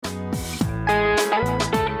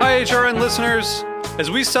HRN listeners.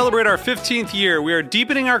 As we celebrate our 15th year, we are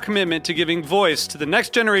deepening our commitment to giving voice to the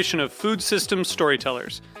next generation of food systems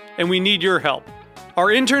storytellers, and we need your help. Our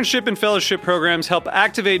internship and fellowship programs help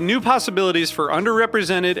activate new possibilities for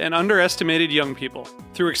underrepresented and underestimated young people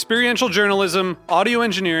through experiential journalism, audio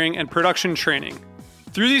engineering, and production training.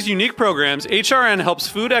 Through these unique programs, HRN helps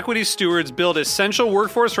food equity stewards build essential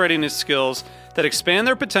workforce readiness skills that expand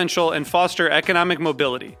their potential and foster economic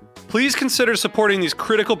mobility. Please consider supporting these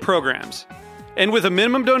critical programs. And with a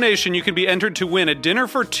minimum donation, you can be entered to win a dinner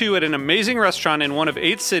for two at an amazing restaurant in one of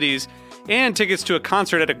 8 cities and tickets to a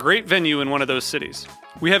concert at a great venue in one of those cities.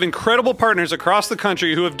 We have incredible partners across the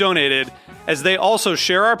country who have donated, as they also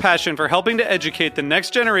share our passion for helping to educate the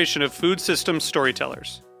next generation of food systems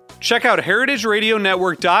storytellers. Check out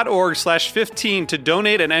heritageradionetwork.org/15 to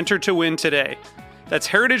donate and enter to win today. That's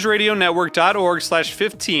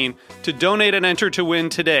heritageradionetwork.org/15 to donate and enter to win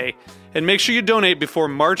today. And make sure you donate before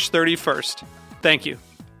March 31st. Thank you.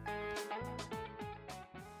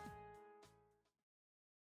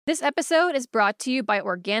 This episode is brought to you by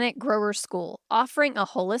Organic Grower School, offering a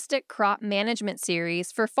holistic crop management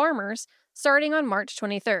series for farmers starting on March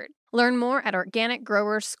 23rd. Learn more at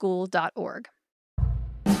organicgrowerschool.org.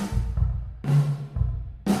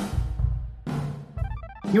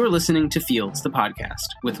 You are listening to Fields, the podcast,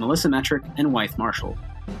 with Melissa Metrick and Wythe Marshall.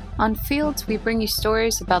 On Fields, we bring you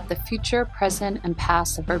stories about the future, present, and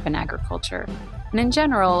past of urban agriculture, and in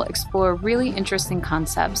general, explore really interesting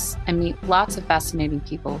concepts and meet lots of fascinating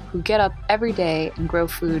people who get up every day and grow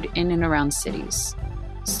food in and around cities.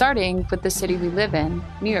 Starting with the city we live in,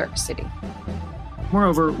 New York City.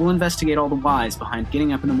 Moreover, we'll investigate all the whys behind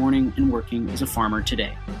getting up in the morning and working as a farmer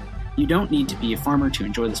today. You don't need to be a farmer to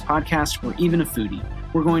enjoy this podcast or even a foodie.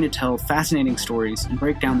 We're going to tell fascinating stories and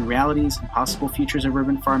break down the realities and possible futures of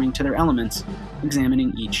urban farming to their elements,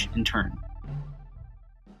 examining each in turn.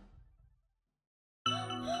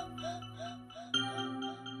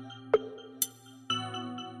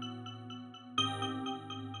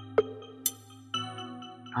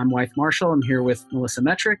 I'm Wythe Marshall. I'm here with Melissa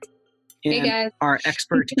Metrick and our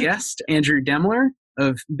expert guest, Andrew Demler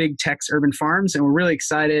of Big Tech's Urban Farms, and we're really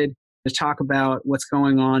excited to talk about what's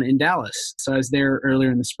going on in Dallas. So I was there earlier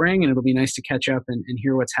in the spring, and it'll be nice to catch up and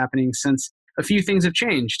hear what's happening since a few things have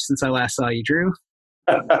changed since I last saw you, Drew.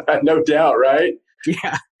 No doubt, right?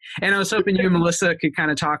 Yeah. And I was hoping you and Melissa could kind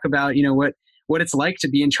of talk about, what it's like to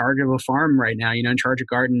be in charge of a farm right now, in charge of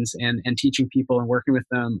gardens and teaching people and working with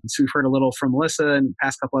them. So we've heard a little from Melissa in the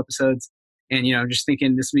past couple episodes, and, just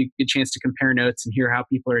thinking this would be a good chance to compare notes and hear how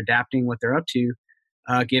people are adapting what they're up to,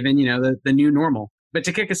 given, the new normal. But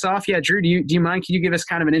to kick us off, Drew, do you mind? Can you give us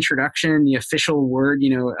kind of an introduction, the official word?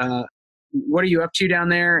 What are you up to down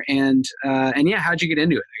there? And how'd you get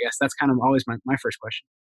into it? I guess that's kind of always my first question.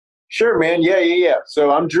 Sure, man. Yeah.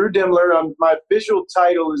 So I'm Drew Demler. My official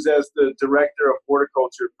title is as the Director of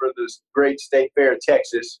Horticulture for the Great State Fair of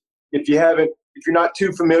Texas. If you're not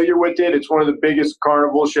too familiar with it, it's one of the biggest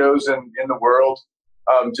carnival shows in the world.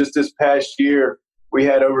 Just this past year, we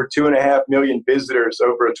had over 2.5 million visitors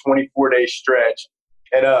over a 24-day stretch.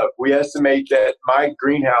 And we estimate that my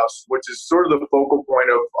greenhouse, which is sort of the focal point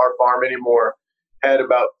of our farm anymore, had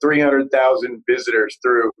about 300,000 visitors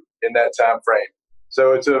through in that time frame.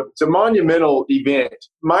 So it's a monumental event.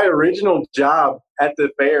 My original job at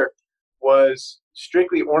the fair was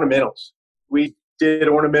strictly ornamentals. We did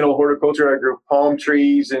ornamental horticulture. I grew palm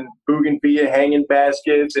trees and bougainvillea hanging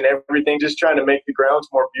baskets and everything, just trying to make the grounds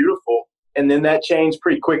more beautiful. And then that changed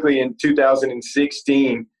pretty quickly in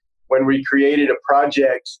 2016. When we created a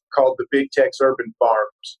project called the Big Tech's Urban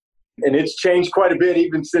Farms. And it's changed quite a bit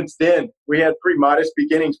even since then. We had pretty modest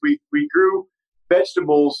beginnings. We grew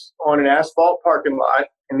vegetables on an asphalt parking lot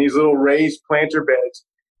in these little raised planter beds.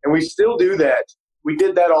 And we still do that. We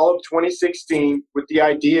did that all of 2016 with the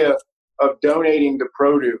idea of donating the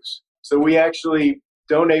produce. So we actually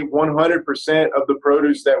donate 100% of the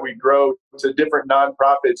produce that we grow to different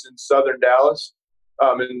nonprofits in southern Dallas.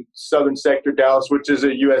 In southern sector Dallas, which is a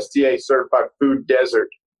USDA certified food desert.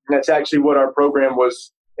 And that's actually what our program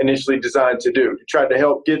was initially designed to do, to try to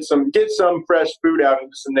help get some fresh food out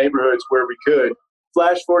into some neighborhoods where we could.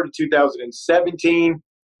 Flash forward to 2017,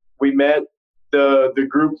 we met the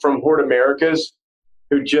group from Hort Americas,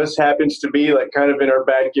 who just happens to be like kind of in our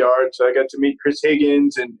backyard. So I got to meet Chris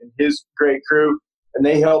Higgins and his great crew, and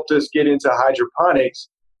they helped us get into hydroponics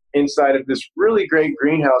inside of this really great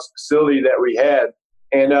greenhouse facility that we had.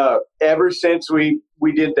 And ever since we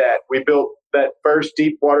did that, we built that first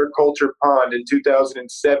deep water culture pond in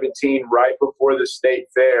 2017, right before the state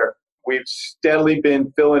fair. We've steadily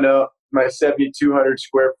been filling up my 7,200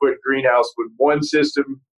 square foot greenhouse with one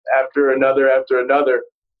system after another.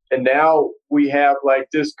 And now we have like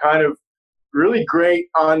this kind of really great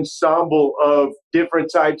ensemble of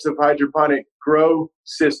different types of hydroponic grow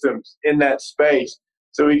systems in that space.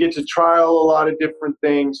 So we get to trial a lot of different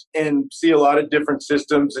things and see a lot of different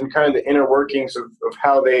systems and kind of the inner workings of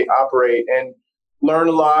how they operate and learn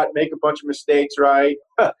a lot, make a bunch of mistakes, right?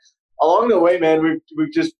 Along the way, man,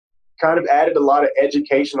 we've just kind of added a lot of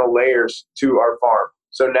educational layers to our farm.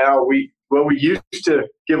 So now we used to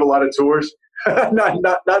give a lot of tours,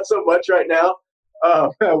 not so much right now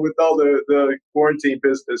with all the quarantine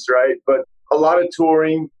business, right? But a lot of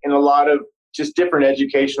touring and a lot of just different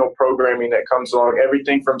educational programming that comes along,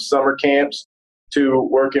 everything from summer camps to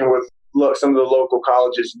working with some of the local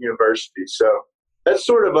colleges and universities. So that's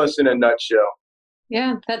sort of us in a nutshell.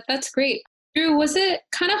 Yeah, that's great. Drew, was it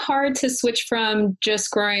kind of hard to switch from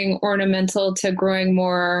just growing ornamental to growing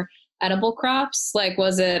more edible crops? Like,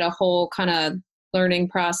 was it a whole kind of learning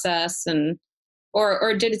process, and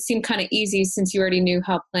or did it seem kind of easy since you already knew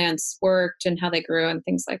how plants worked and how they grew and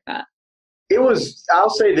things like that? I'll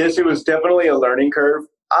say this, it was definitely a learning curve.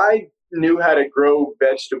 I knew how to grow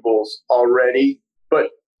vegetables already, but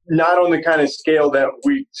not on the kind of scale that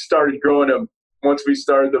we started growing them once we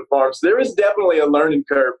started the farm. So there was definitely a learning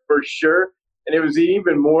curve for sure. And it was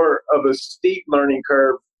even more of a steep learning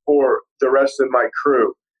curve for the rest of my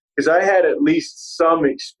crew, because I had at least some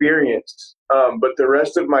experience. But the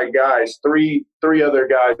rest of my guys, three other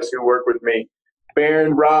guys who work with me,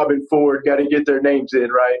 Barron, Rob, and Ford, got to get their names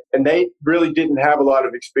in, right? And they really didn't have a lot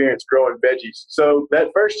of experience growing veggies. So that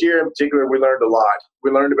first year in particular, we learned a lot.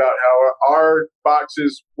 We learned about how our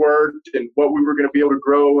boxes worked and what we were going to be able to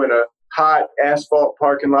grow in a hot asphalt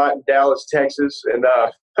parking lot in Dallas, Texas. And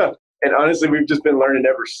honestly, we've just been learning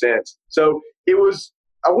ever since. So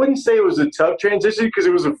I wouldn't say it was a tough transition because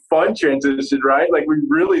it was a fun transition, right? Like we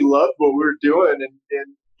really loved what we were doing, and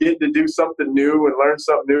getting to do something new and learn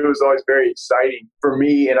something new is always very exciting for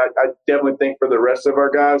me. And I definitely think for the rest of our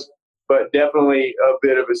guys, but definitely a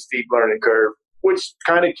bit of a steep learning curve, which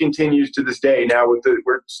kind of continues to this day. Now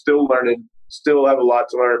we're still learning, still have a lot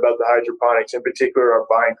to learn about the hydroponics, in particular our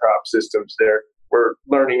vine crop systems there. We're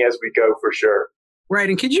learning as we go for sure. Right.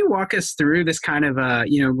 And could you walk us through this kind of,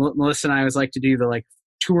 Melissa and I always like to do the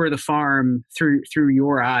tour of the farm through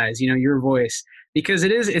your eyes, your voice, because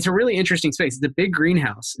it's a really interesting space. It's a big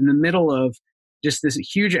greenhouse in the middle of just this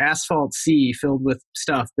huge asphalt sea filled with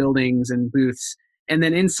stuff, buildings and booths. And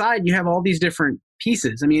then inside you have all these different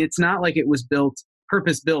pieces. I mean, it's not like it was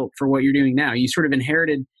purpose built for what you're doing now. You sort of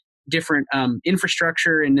inherited different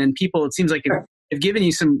infrastructure, and then people, it seems like have given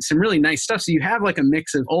you some really nice stuff. So you have like a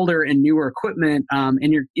mix of older and newer equipment,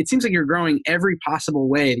 and it seems like you're growing every possible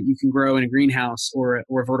way that you can grow in a greenhouse or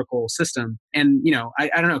a vertical system. And I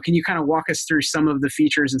don't know, can you kind of walk us through some of the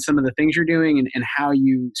features and some of the things you're doing and how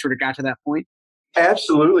you sort of got to that point?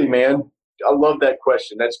 Absolutely, man. I love that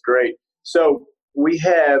question. That's great. So we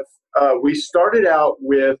started out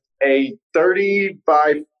with a 30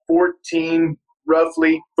 by 14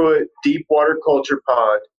 roughly foot deep water culture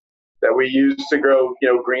pond that we used to grow,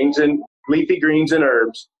 greens and leafy greens and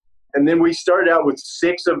herbs. And then we started out with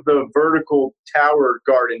 6 of the vertical tower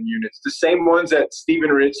garden units, the same ones that Stephen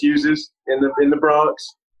Ritz uses in the Bronx.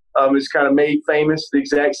 It's kind of made famous, the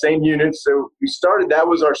exact same units. So that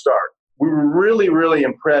was our start. We were really, really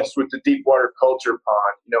impressed with the deep water culture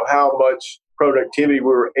pond, how much productivity we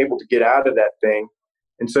were able to get out of that thing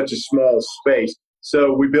in such a small space.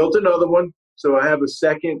 So we built another one. So I have a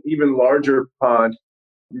second, even larger pond.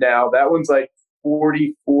 Now that one's like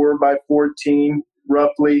 44 by 14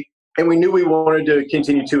 roughly. And we knew we wanted to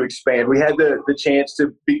continue to expand. We had the chance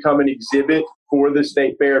to become an exhibit for the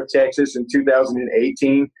State Fair of Texas in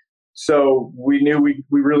 2018. So we knew we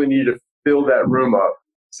really needed to fill that room up.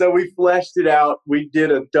 So we fleshed it out. We did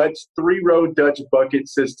a 3-row Dutch bucket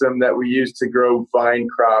system that we used to grow vine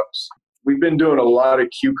crops. We've been doing a lot of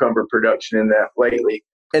cucumber production in that lately.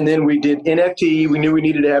 And then we did NFT. We knew we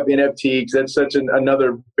needed to have NFT because that's such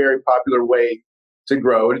another very popular way to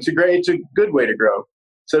grow. And it's a good way to grow.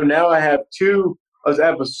 So now I have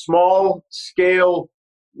a small scale,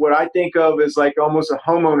 what I think of as like almost a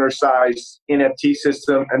homeowner size NFT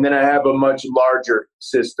system. And then I have a much larger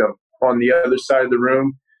system on the other side of the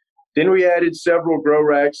room. Then we added several grow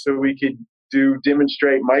racks so we could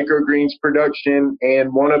demonstrate microgreens production.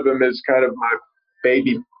 And one of them is kind of my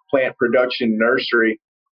baby plant production nursery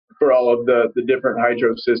for all of the different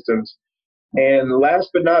hydro systems. And last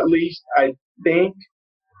but not least, I think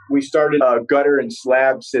we started a gutter and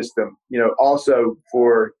slab system, also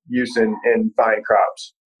for use in vine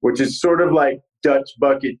crops, which is sort of like Dutch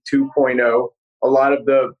Bucket 2.0. a lot of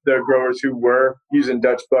the growers who were using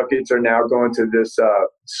Dutch buckets are now going to this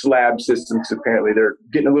slab systems. Apparently, they're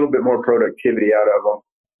getting a little bit more productivity out of them.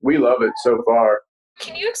 We love it so far.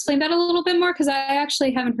 Can you explain that a little bit more? Because I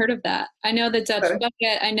actually haven't heard of that. I know the Dutch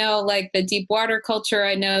bucket. I know like the deep water culture.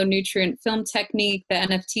 I know nutrient film technique, the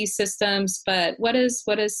NFT systems. But what is?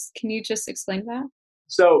 Can you just explain that?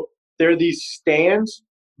 So there are these stands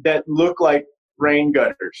that look like rain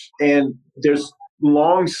gutters, and there's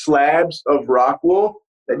long slabs of rock wool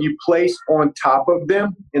that you place on top of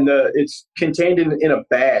them. It's contained in a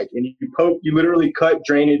bag, and you literally cut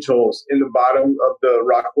drainage holes in the bottom of the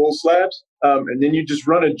rock wool slabs, and then you just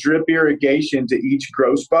run a drip irrigation to each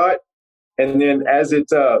grow spot, and then as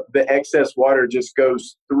the excess water just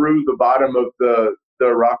goes through the bottom of the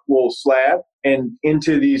rock wool slab and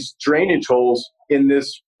into these drainage holes in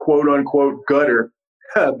this quote unquote gutter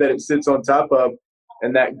that it sits on top of.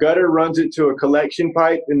 And that gutter runs it to a collection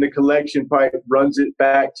pipe, and the collection pipe runs it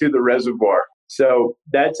back to the reservoir. So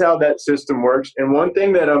that's how that system works. And one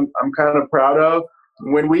thing that I'm kind of proud of,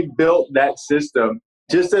 when we built that system,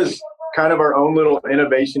 just as kind of our own little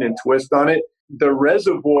innovation and twist on it, the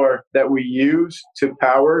reservoir that we use to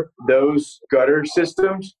power those gutter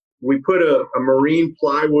systems, we put a marine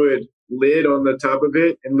plywood lid on the top of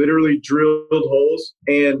it and literally drilled holes,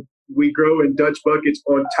 and we grow in Dutch buckets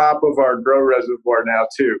on top of our grow reservoir now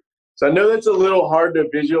too. So I know that's a little hard to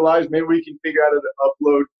visualize. Maybe we can figure out how to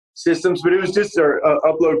upload systems, but it was just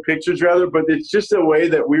upload pictures rather. But it's just a way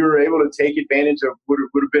that we were able to take advantage of what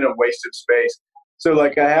would have been a waste of space. So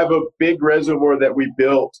like I have a big reservoir that we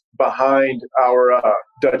built behind our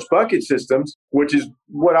Dutch bucket systems, which is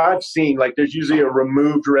what I've seen. Like there's usually a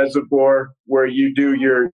removed reservoir where you do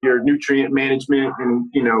your nutrient management and,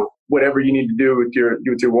 whatever you need to do with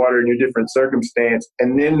your water in your different circumstance.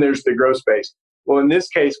 And then there's the grow space. Well, in this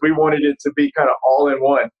case, we wanted it to be kind of all in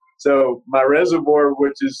one. So my reservoir,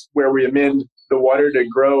 which is where we amend the water to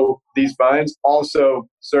grow these vines, also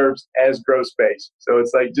serves as grow space. So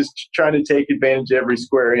it's like just trying to take advantage of every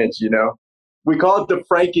square inch, We call it the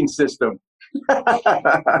Franken system.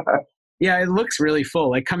 Yeah, it looks really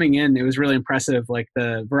full. Like coming in, it was really impressive, like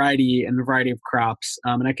the variety of crops.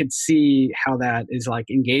 And I could see how that is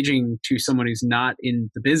like engaging to someone who's not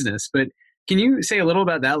in the business. But can you say a little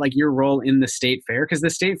about that, like your role in the state fair? Because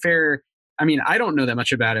the state fair, I mean, I don't know that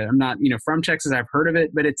much about it. I'm not, from Texas. I've heard of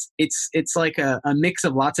it, but it's like a mix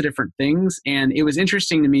of lots of different things. And it was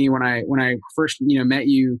interesting to me when I first, met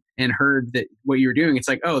you and heard that what you were doing. It's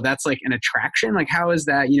like, oh, that's like an attraction. Like, how is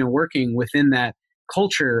that, working within that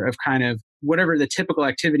culture of kind of whatever the typical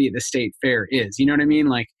activity at the state fair is? You know what I mean?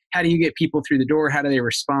 Like, how do you get people through the door? How do they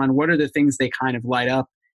respond? What are the things they kind of light up?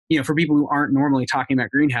 For people who aren't normally talking about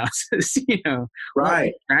greenhouses,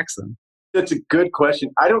 right? What attracts them? That's a good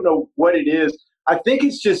question. I don't know what it is. I think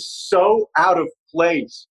it's just so out of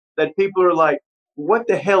place that people are like, what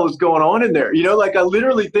the hell is going on in there? Like I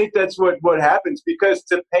literally think that's what happens, because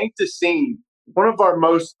to paint the scene, one of our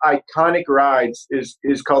most iconic rides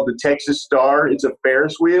is called the Texas Star. It's a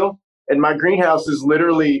Ferris wheel, and my greenhouse is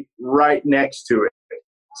literally right next to it.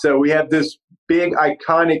 So we have this big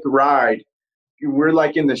iconic ride. We're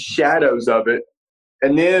like in the shadows of it.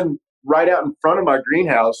 And then right out in front of my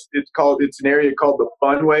greenhouse, it's an area called the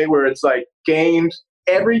Funway, where it's like games,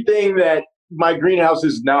 everything that my greenhouse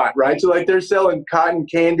is not, right? So like they're selling cotton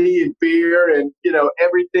candy and beer and,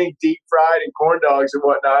 everything deep fried and corn dogs and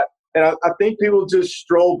whatnot. And I think people just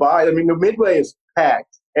stroll by. I mean, the Midway is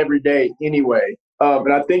packed every day anyway.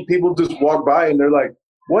 And I think people just walk by and they're like,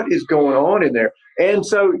 what is going on in there? And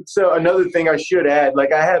so another thing I should add,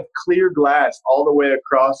 like I have clear glass all the way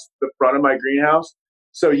across the front of my greenhouse,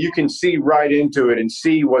 so you can see right into it and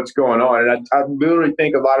see what's going on. And I literally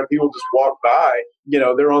think a lot of people just walk by,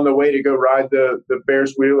 they're on the way to go ride the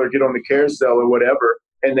Ferris wheel or get on the carousel or whatever,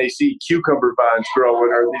 and they see cucumber vines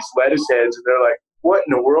growing or these lettuce heads, and they're like, what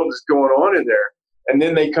in the world is going on in there? And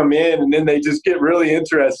then they come in and then they just get really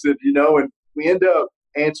interested, and we end up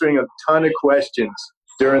answering a ton of questions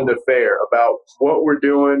during the fair about what we're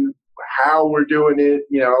doing, how we're doing it.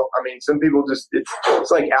 I mean, some people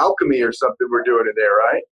it's like alchemy or something we're doing in there,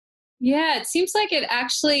 right? Yeah, it seems like it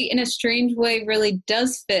actually, in a strange way, really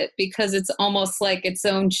does fit, because it's almost like its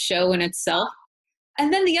own show in itself.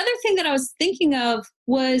 And then the other thing that I was thinking of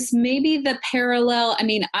was maybe the parallel. I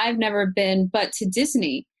mean, I've never been, but to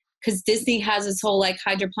Disney, because Disney has its whole like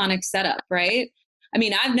hydroponic setup, right? I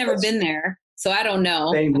mean, I've never been there, so I don't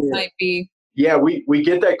know. It might be. Yeah, we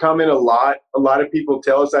get that comment a lot. A lot of people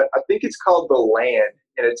tell us that. I think it's called The Land,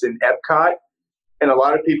 and it's in Epcot. And a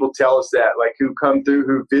lot of people tell us that, like who come through,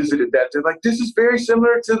 who visited that. They're like, this is very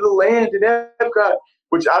similar to The Land in Epcot,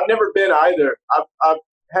 which I've never been either. I've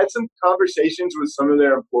had some conversations with some of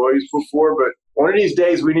their employees before, but one of these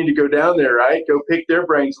days we need to go down there, right? Go pick their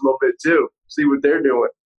brains a little bit too, see what they're doing.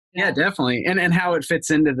 Yeah, definitely. And how it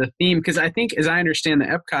fits into the theme. Because I think, as I understand the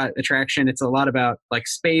Epcot attraction, it's a lot about like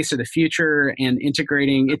space or the future and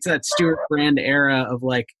integrating. It's that Stuart Brand era of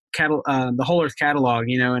like the Whole Earth catalog,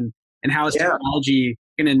 and how is technology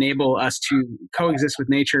going to enable us to coexist with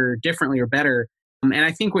nature differently or better. And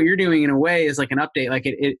I think what you're doing in a way is like an update. Like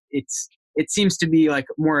it seems to be like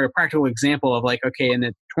more a practical example of like, okay, in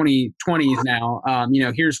the 2020s now,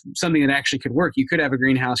 here's something that actually could work. You could have a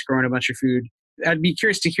greenhouse growing a bunch of food. I'd be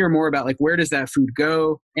curious to hear more about like, where does that food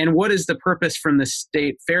go and what is the purpose from the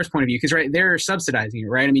state fair's point of view? Because they're subsidizing it,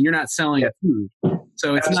 right? I mean, you're not selling food.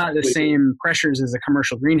 So it's not the same pressures as a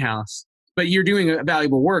commercial greenhouse, but you're doing a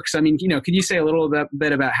valuable work. So, I mean, could you say a little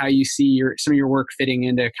bit about how you see some of your work fitting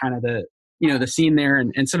into kind of the, the scene there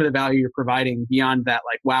and some of the value you're providing beyond that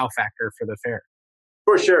like wow factor for the fair?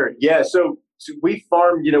 For sure. Yeah. So we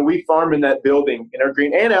farm in that building in our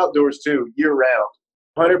green and outdoors too, year round.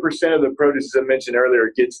 100% of the produce, as I mentioned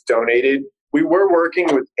earlier, gets donated. We were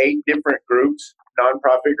working with 8 different groups,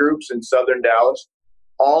 nonprofit groups in Southern Dallas,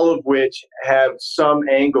 all of which have some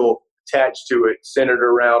angle attached to it centered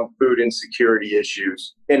around food insecurity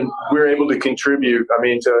issues. And we're able to contribute,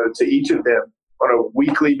 to each of them on a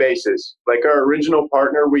weekly basis. Like our original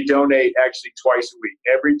partner, we donate actually twice a week,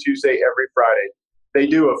 every Tuesday, every Friday. They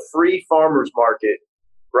do a free farmers market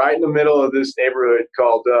right in the middle of this neighborhood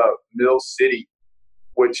called Mill City,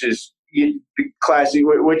 which is the classic,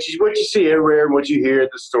 what you see everywhere and what you hear in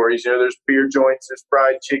the stories. There's beer joints, there's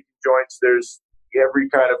fried chicken joints, there's every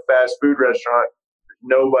kind of fast food restaurant.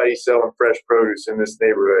 Nobody selling fresh produce in this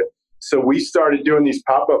neighborhood. So we started doing these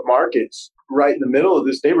pop-up markets right in the middle of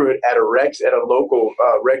this neighborhood at a local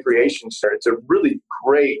recreation center. It's a really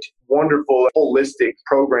great, wonderful, holistic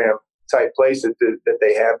program type place that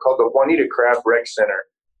they have called the Juanita Craft Rec Center.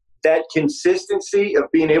 That consistency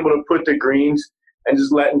of being able to put the greens and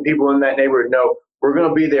just letting people in that neighborhood know we're going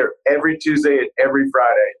to be there every Tuesday and every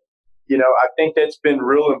Friday. I think that's been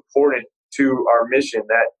real important to our mission,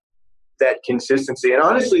 that consistency. And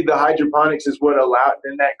honestly, the hydroponics is what allowed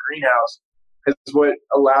in that greenhouse is what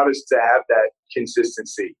allowed us to have that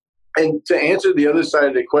consistency. And to answer the other side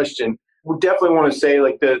of the question, we definitely want to say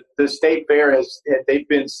like the state fair they've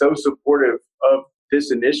been so supportive of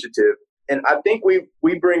this initiative. And I think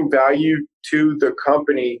we bring value to the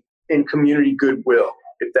company in community goodwill,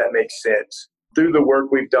 if that makes sense, through the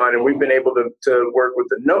work we've done. And we've been able to work with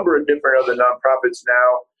a number of different other nonprofits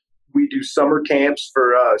now. We do summer camps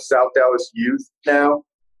for South Dallas youth now.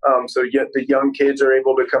 So the young kids are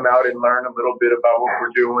able to come out and learn a little bit about what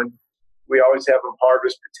we're doing. We always have them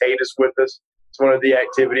harvest potatoes with us. It's one of the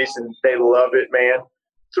activities, and they love it, man.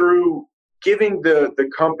 Through giving the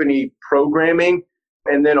company programming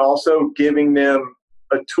and then also giving them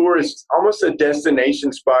a tourist, almost a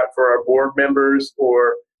destination spot for our board members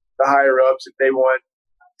or the higher ups if they want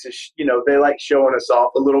to, they like showing us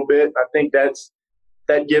off a little bit. I think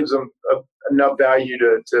that gives them enough value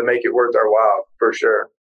to make it worth our while, for sure.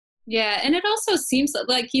 Yeah, and it also seems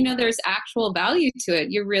like, there's actual value to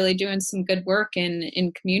it. You're really doing some good work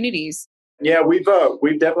in communities. Yeah, we've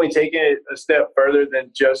definitely taken it a step further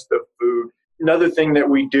than just the food. Another thing that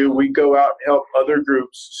we do, we go out and help other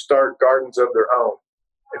groups start gardens of their own.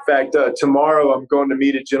 In fact, tomorrow I'm going to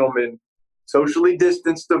meet a gentleman, socially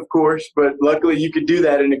distanced, of course, but luckily you could do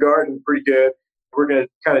that in a garden pretty good. We're going to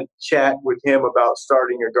kind of chat with him about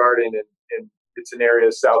starting a garden, and it's an area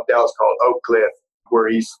of South Dallas called Oak Cliff, where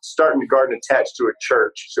he's starting a garden attached to a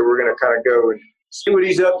church. So we're going to kind of go and see what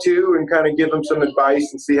he's up to and kind of give him some advice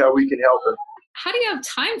and see how we can help him. How do you have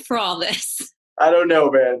time for all this? I don't know,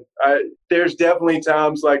 man. There's definitely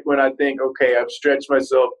times like when I think, okay, I've stretched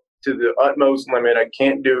myself to the utmost limit. I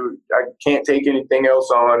can't take anything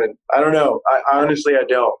else on. And I don't know. I honestly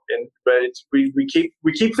don't. But we keep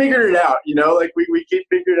figuring it out, like we keep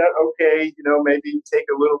figuring out, okay, maybe take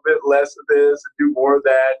a little bit less of this and do more of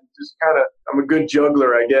that. Just kind of, I'm a good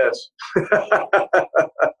juggler, I guess.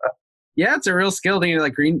 Yeah, it's a real skill thing,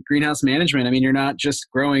 like greenhouse management. I mean, you're not just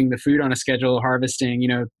growing the food on a schedule, harvesting,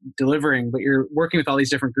 delivering, but you're working with all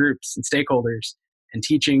these different groups and stakeholders and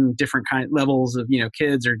teaching different levels of,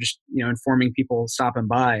 kids or just, informing people stopping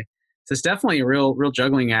by. So it's definitely a real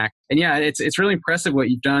juggling act. And yeah, it's really impressive what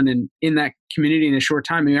you've done in that community in a short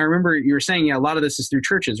time. I mean, I remember you were saying, a lot of this is through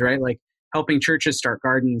churches, right? Like helping churches start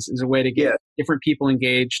gardens is a way to get different people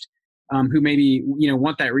engaged who maybe,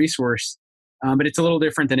 want that resource. But it's a little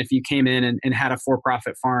different than if you came in and had a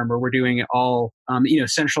for-profit farm where we're doing it all,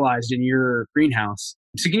 centralized in your greenhouse.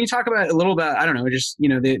 So can you talk about a little about, I don't know, just,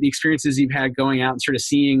 the experiences you've had going out and sort of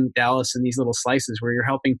seeing Dallas in these little slices where you're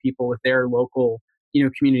helping people with their local,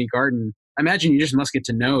 community garden. I imagine you just must get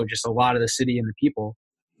to know just a lot of the city and the people,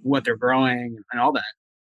 what they're growing and all that.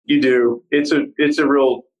 You do. It's a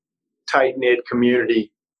real tight knit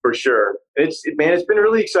community for sure. It's been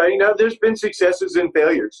really exciting. Now, there's been successes and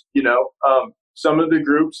failures. Some of the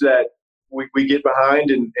groups that we get behind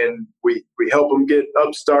and we help them get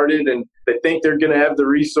up started, and they think they're going to have the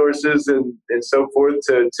resources and so forth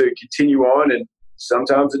to continue on. And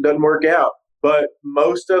sometimes it doesn't work out. But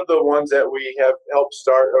most of the ones that we have helped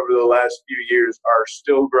start over the last few years are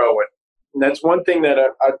still growing. And that's one thing that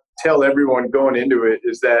I tell everyone going into it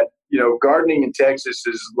is that, gardening in Texas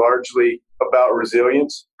is largely about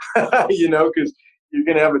resilience, because you're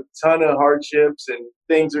going to have a ton of hardships and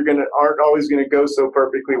things aren't always going to go so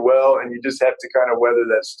perfectly well. And you just have to kind of weather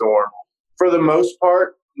that storm. For the most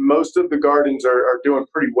part, most of the gardens are doing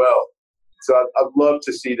pretty well. So I'd love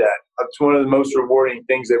to see that. It's one of the most rewarding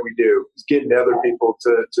things that we do is getting other people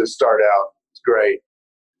to start out. It's great.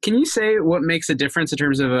 Can you say what makes a difference in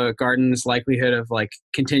terms of a garden's likelihood of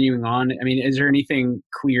continuing on? I mean, is there anything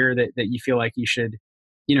clear that you feel like you should,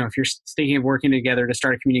 if you're thinking of working together to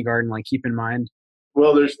start a community garden, keep in mind?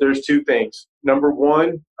 Well, there's two things. Number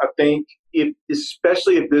one, I think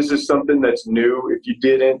especially if this is something that's new, if you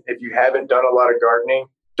haven't done a lot of gardening,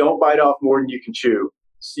 don't bite off more than you can chew.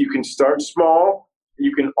 So you can start small,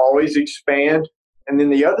 you can always expand. And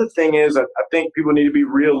then the other thing is, I think people need to be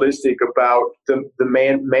realistic about the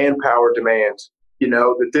manpower demands.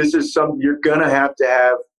 That this is something you're going to have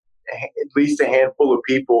at least a handful of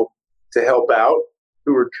people to help out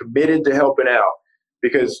who are committed to helping out,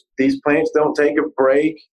 because these plants don't take a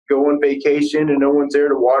break, go on vacation, and no one's there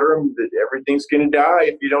to water them. Everything's going to die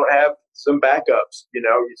if you don't have some backups.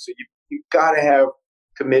 So you got to have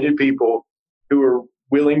committed people who are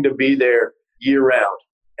willing to be there year round.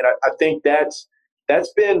 And I think that's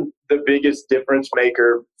been the biggest difference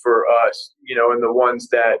maker for us, and the ones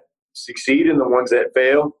that succeed and the ones that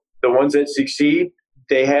fail. The ones that succeed,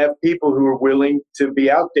 they have people who are willing to be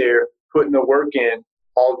out there putting the work in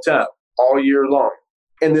all the time, all year long.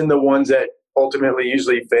 And then the ones that ultimately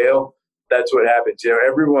usually fail, that's what happens.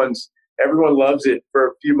 Everyone loves it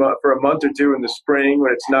for a month or two in the spring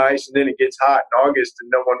when it's nice, and then it gets hot in August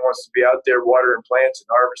and no one wants to be out there watering plants and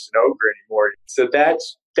harvesting okra anymore. So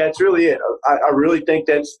that's really it. I really think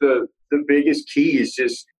that's the biggest key is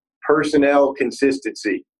just personnel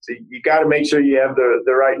consistency. So you got to make sure you have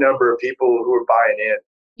the right number of people who are buying in.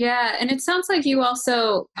 Yeah. And it sounds like you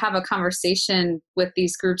also have a conversation with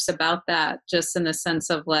these groups about that, just in the sense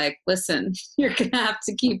of listen, you're going to have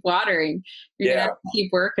to keep watering. You're going to have to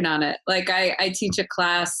keep working on it. I teach a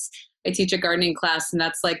gardening class, and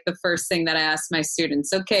that's the first thing that I ask my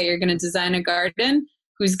students. Okay, you're going to design a garden.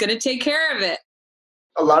 Who's going to take care of it?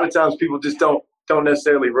 A lot of times people just don't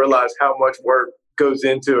necessarily realize how much work goes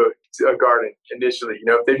into a garden initially,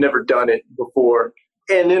 if they've never done it before.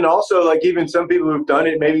 And then also, even some people who've done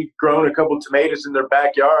it, maybe grown a couple tomatoes in their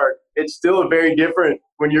backyard, it's still very different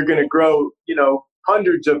when you're going to grow,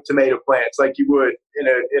 hundreds of tomato plants like you would in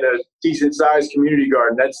a decent sized community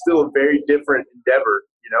garden. That's still a very different endeavor,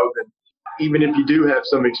 than even if you do have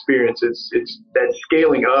some experience. It's that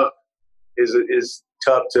scaling up is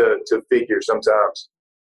tough to figure sometimes.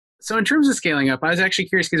 So in terms of scaling up, I was actually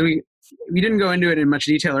curious because we didn't go into it in much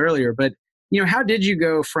detail earlier, but how did you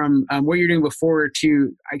go from what you're doing before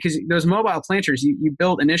to, because those mobile planters, you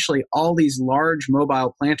built initially all these large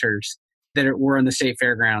mobile planters that were in the state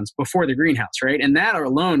fairgrounds before the greenhouse, right? And that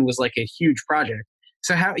alone was a huge project.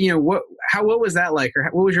 So what was that like, or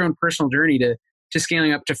what was your own personal journey to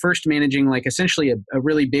scaling up to first managing essentially a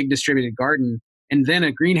really big distributed garden, and then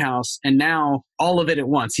a greenhouse, and now all of it at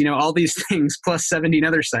once, all these things plus 17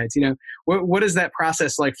 other sites, what is that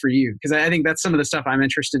process like for you? Because I think that's some of the stuff I'm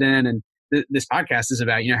interested in, and this podcast is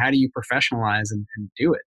about, how do you professionalize and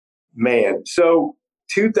do it? Man, so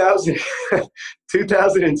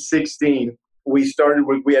 2016, we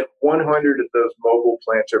had 100 of those mobile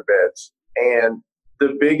planter beds. And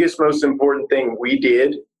the biggest, most important thing we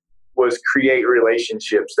did was create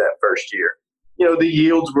relationships that first year. The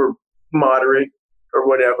yields were moderate or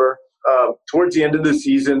whatever. Towards the end of the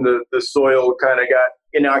season, the soil kind of got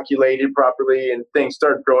inoculated properly and things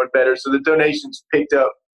started growing better. So the donations picked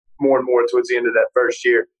up more and more towards the end of that first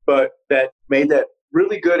year. But that made that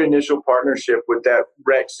really good initial partnership with that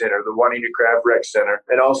rec center, the Juanita Crabb Rec Center,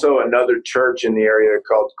 and also another church in the area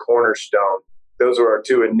called Cornerstone. Those were our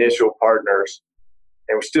two initial partners.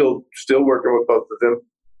 And we're still working with both of them.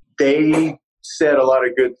 They said a lot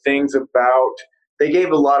of good things about they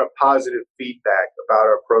gave a lot of positive feedback about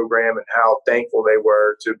our program and how thankful they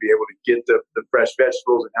were to be able to get the fresh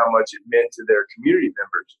vegetables and how much it meant to their community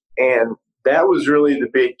members. And that was really the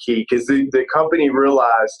big key, because the company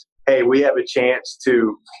realized, hey, we have a chance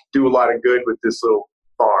to do a lot of good with this little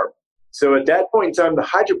farm. So at that point in time, the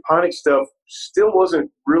hydroponic stuff still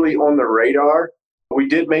wasn't really on the radar. We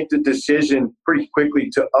did make the decision pretty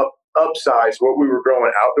quickly to upsize what we were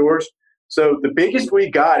growing outdoors. So the biggest we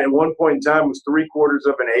got at one point in time was 3/4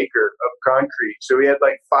 of an acre of concrete. So we had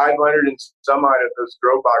like 500 and some odd of those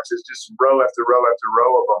grow boxes, just row after row after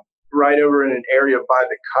row of them, right over in an area by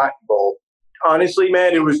the Cotton Bowl. Honestly,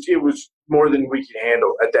 man, it was more than we could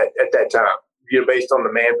handle at that time, based on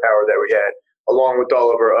the manpower that we had, along with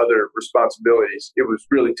all of our other responsibilities. It was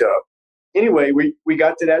really tough. Anyway, we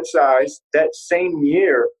got to that size. That same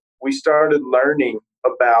year, we started learning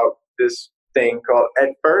about this thing called, at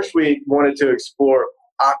first we wanted to explore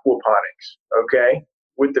aquaponics, okay,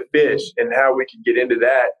 with the fish and how we could get into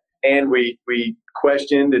that. And we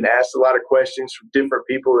questioned and asked a lot of questions from different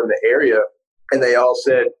people in the area. And they all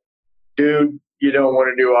said, dude, you don't want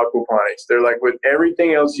to do aquaponics. They're like, with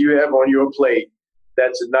everything else you have on your plate,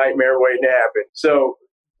 that's a nightmare waiting to happen. So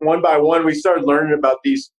one by one, we started learning about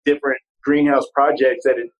these different greenhouse projects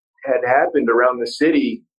that had happened around the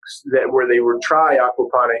city where they would try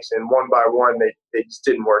aquaponics, and one by one, they just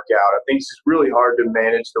didn't work out. I think it's just really hard to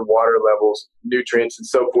manage the water levels, nutrients, and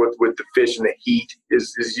so forth with the fish, and the heat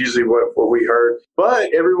is usually what we heard.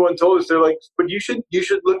 But everyone told us, they're like, but you should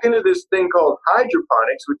look into this thing called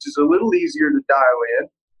hydroponics, which is a little easier to dial in,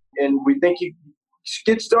 and we think you should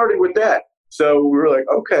get started with that. So we were like,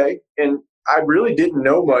 okay. And I really didn't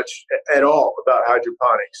know much at all about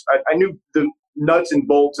hydroponics. I knew the nuts and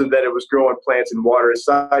bolts of that it was growing plants in water.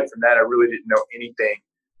 Aside from that, I really didn't know anything.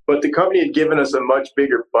 But the company had given us a much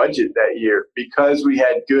bigger budget that year because we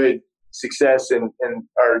had good success in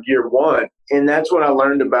our year one. And that's when I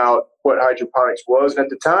learned about what hydroponics was. And at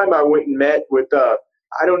the time, I went and met with, I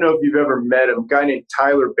don't know if you've ever met him, a guy named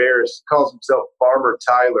Tyler Barris, calls himself Farmer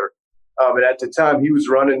Tyler. And at the time, he was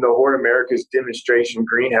running the Horde America's demonstration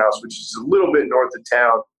greenhouse, which is a little bit north of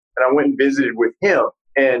town. And I went and visited with him.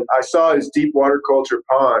 And I saw his deep water culture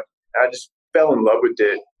pond. And I just fell in love with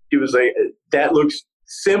it. He was like, that looks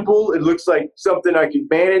simple. It looks like something I could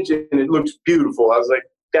manage, and it looks beautiful. I was like,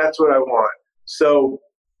 that's what I want. So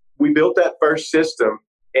we built that first system,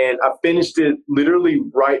 and I finished it literally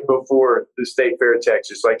right before the State Fair of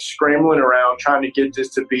Texas, like scrambling around trying to get this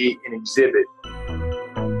to be an exhibit.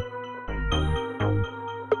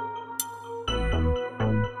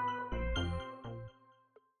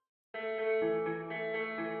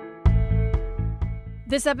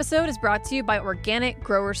 This episode is brought to you by Organic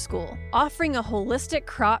Grower School, offering a holistic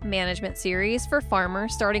crop management series for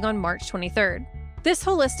farmers starting on March 23rd. This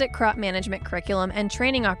holistic crop management curriculum and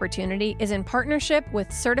training opportunity is in partnership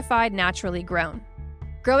with Certified Naturally Grown.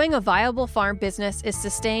 Growing a viable farm business is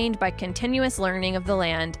sustained by continuous learning of the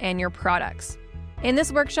land and your products. In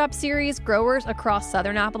this workshop series, growers across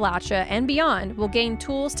Southern Appalachia and beyond will gain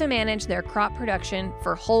tools to manage their crop production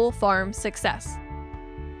for whole farm success.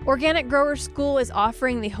 Organic Grower School is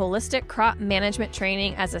offering the Holistic Crop Management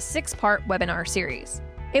Training as a 6-part webinar series.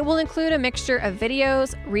 It will include a mixture of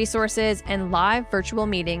videos, resources, and live virtual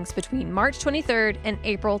meetings between March 23rd and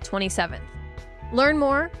April 27th. Learn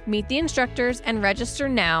more, meet the instructors, and register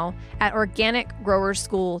now at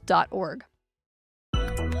organicgrowerschool.org.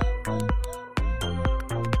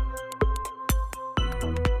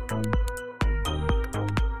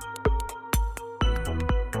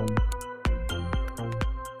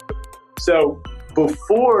 So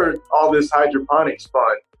before all this hydroponics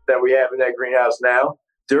fun that we have in that greenhouse now,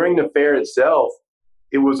 during the fair itself,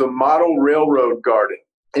 it was a model railroad garden.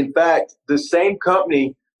 In fact, the same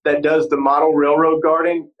company that does the model railroad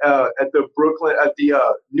garden at the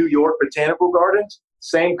New York Botanical Gardens,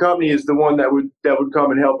 same company is the one that would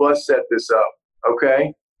come and help us set this up.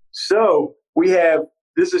 Okay, so we have,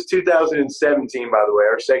 this is 2017, by the way,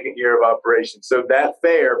 our second year of operation. So that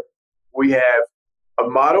fair, we have a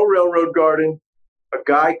model railroad garden, a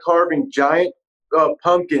guy carving giant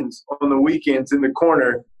pumpkins on the weekends in the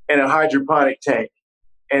corner, and a hydroponic tank,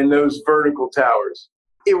 and those vertical towers.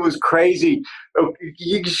 It was crazy.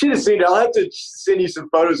 You should have seen it. I'll have to send you some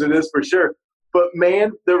photos of this for sure. But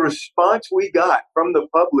man, the response we got from the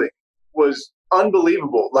public was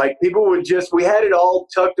unbelievable. Like, people would we had it all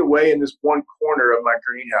tucked away in this one corner of my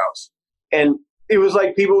greenhouse. And it was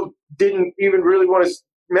like people didn't even really want to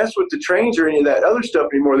mess with the trains or any of that other stuff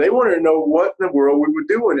anymore. They wanted to know what in the world we were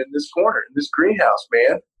doing in this corner, in this greenhouse,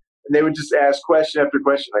 man. And they would just ask question after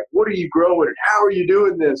question, like, what are you growing? How are you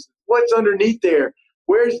doing this? What's underneath there?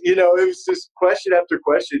 where's, you know, it was just question after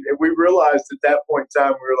question. And we realized at that point in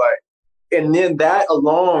time, we were like, and then that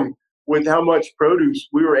along with how much produce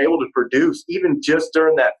we were able to produce, even just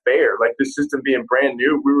during that fair, like the system being brand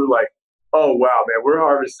new, we were like, oh, wow, man, we're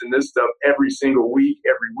harvesting this stuff every single week,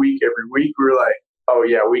 every week, every week. We were like, oh,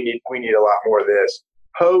 yeah, we need a lot more of this.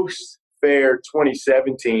 Post fair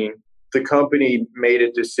 2017, the company made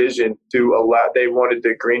a decision to allow, they wanted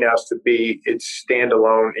the greenhouse to be its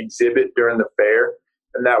standalone exhibit during the fair.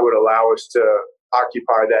 And that would allow us to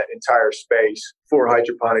occupy that entire space for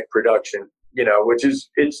hydroponic production, you know, which is,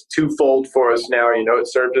 it's twofold for us now. You know,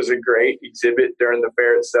 it served as a great exhibit during the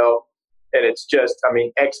fair itself. And it's just, I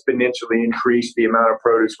mean, exponentially increased the amount of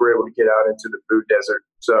produce we're able to get out into the food desert.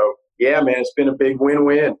 So, yeah, man, it's been a big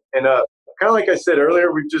win-win. And kind of like I said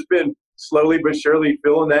earlier, we've just been slowly but surely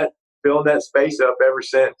filling that space up ever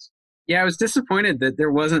since. Yeah, I was disappointed that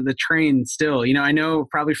there wasn't the train still. You know, I know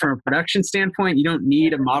probably from a production standpoint, you don't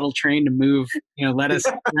need a model train to move, you know, lettuce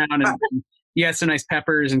around, and you got some nice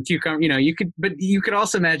peppers and cucumber, you know, but you could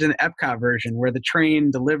also imagine the Epcot version where the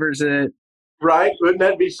train delivers it. Right? Wouldn't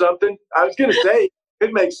that be something? I was going to say, it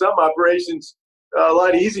could make some operations a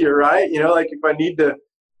lot easier, right? You know, like if I need to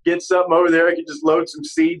get something over there, I could just load some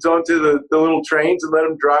seeds onto the little trains and let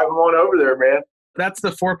them drive them on over there, man. That's the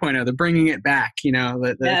 4.0, the bringing it back, you know,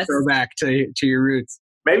 the Yes. throwback to your roots.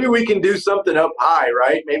 Maybe we can do something up high,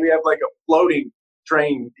 right? Maybe have like a floating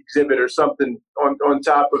train exhibit or something on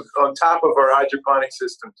top of our hydroponic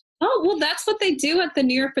systems. Oh, well, that's what they do at the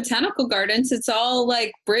New York Botanical Gardens. It's all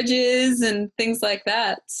like bridges and things like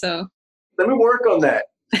that. So Let me work on that.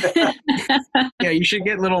 Yeah, you should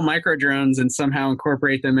get little micro drones and somehow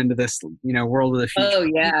incorporate them into this, you know, world of the future. Oh,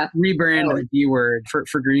 yeah. Rebrand Oh. the B word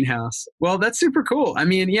for greenhouse. Well, that's super cool. I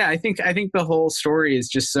mean, yeah, I think the whole story is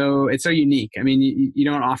just it's so unique. I mean, you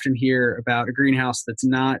don't often hear about a greenhouse that's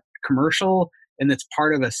not commercial and that's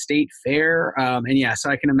part of a state fair. And yeah, so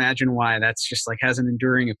I can imagine why that's just like has an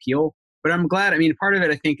enduring appeal. But I'm glad. I mean, part of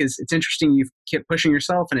it I think is it's interesting. You've kept pushing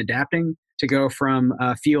yourself and adapting to go from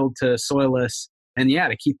field to soilless. And yeah,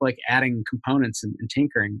 to keep like adding components and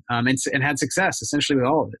tinkering, and had success essentially with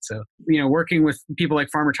all of it. So, you know, working with people like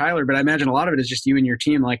Farmer Tyler, but I imagine a lot of it is just you and your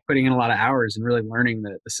team like putting in a lot of hours and really learning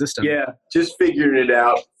the system. Yeah, just figuring it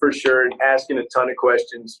out for sure and asking a ton of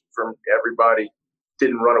questions from everybody.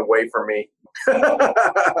 Didn't run away from me.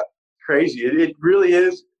 Crazy. It really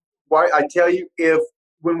is. Why I tell you,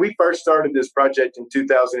 when we first started this project in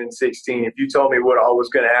 2016, if you told me what all was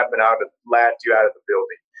going to happen, I would have laughed you out of the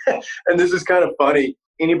building. And this is kind of funny.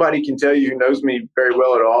 Anybody can tell you who knows me very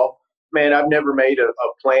well at all. Man, I've never made a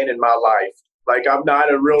plan in my life. Like, I'm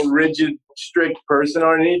not a real rigid, strict person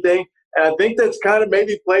on anything. And I think that's kind of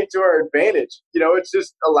maybe played to our advantage. You know, it's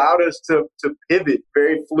just allowed us to pivot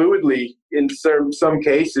very fluidly in some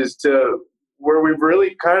cases to where we've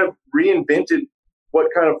really kind of reinvented what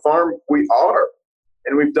kind of farm we are.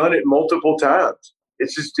 And we've done it multiple times.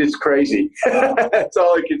 It's crazy. That's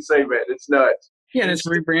all I can say, man. It's nuts. Yeah, and it's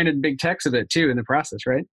rebranded big techs of it too in the process,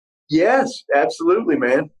 right? Yes, absolutely,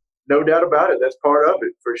 man. No doubt about it. That's part of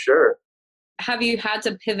it for sure. have you had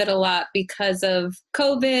to pivot a lot because of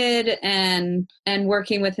COVID and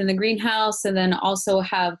working within the greenhouse, and then also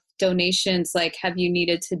have donations? Like, have you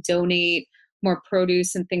needed to donate more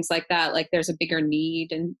produce and things like that? Like, there's a bigger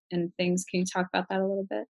need and things. Can you talk about that a little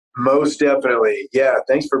bit? Most definitely. Yeah.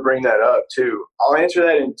 Thanks for bringing that up too. I'll answer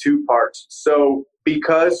that in two parts. So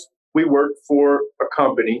because we work for a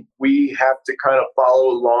company, we have to kind of follow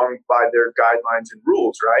along by their guidelines and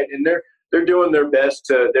rules, right? And they're doing their best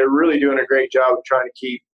they're really doing a great job of trying to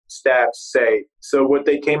keep staff safe. So what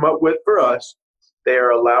they came up with for us, they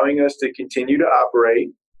are allowing us to continue to operate,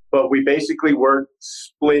 but we basically work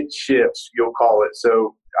split shifts, you'll call it.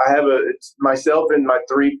 So I have it's myself and my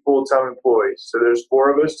 3 full-time employees. So there's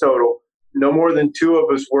 4 of us total. No more than 2 of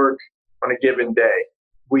us work on a given day.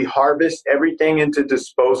 We harvest everything into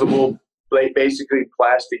disposable, basically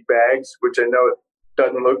plastic bags, which I know it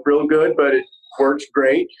doesn't look real good, but it works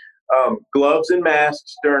great. Gloves and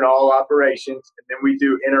masks during all operations. And then we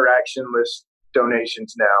do interactionless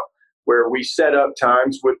donations now, where we set up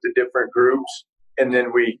times with the different groups. And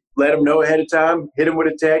then we let them know ahead of time, hit them with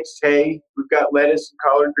a text, hey, we've got lettuce and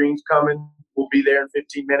collard greens coming. We'll be there in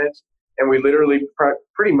 15 minutes. And we literally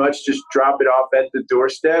pretty much just drop it off at the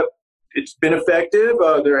doorstep. It's been effective.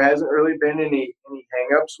 There hasn't really been any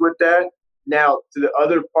hang-ups with that. Now, to the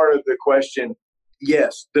other part of the question,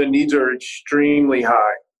 yes, the needs are extremely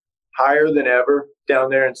high, higher than ever down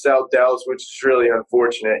there in South Dallas, which is really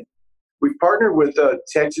unfortunate. We've partnered with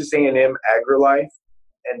Texas A&M AgriLife,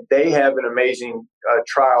 and they have an amazing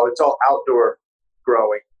trial. It's all outdoor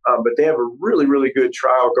growing. But they have a really, really good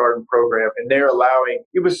trial garden program, and they're allowing,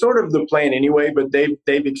 it was sort of the plan anyway, but they've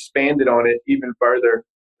expanded on it even further,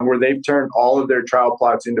 where they've turned all of their trial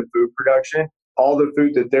plots into food production. All the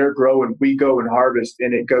food that they're growing, we go and harvest,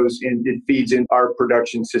 and it goes in, it feeds in our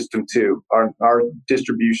production system too, our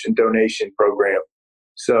distribution donation program.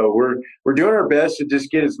 So we're doing our best to just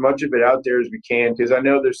get as much of it out there as we can, because I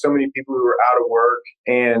know there's so many people who are out of work,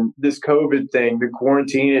 and this COVID thing, the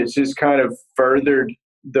quarantine, it's just kind of furthered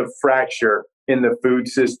the fracture in the food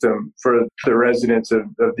system for the residents of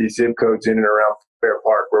these zip codes in and around Fair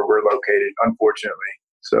Park where we're located, unfortunately.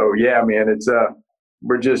 So yeah, man, it's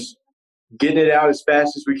we're just getting it out as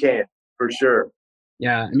fast as we can, for sure.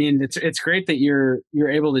 Yeah, I mean, it's great that you're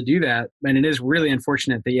able to do that, and it is really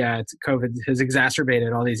unfortunate that COVID has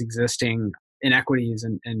exacerbated all these existing inequities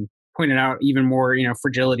and pointed out even more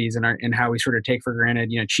fragilities in how we sort of take for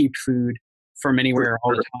granted cheap food from anywhere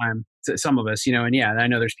all the time. To some of us, and I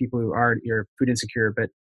know there's people who you're food insecure, but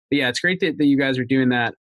yeah, it's great that you guys are doing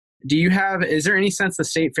that. Is there any sense the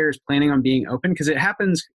state fair is planning on being open? Because it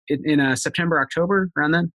happens in September, October,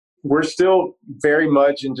 around then? We're still very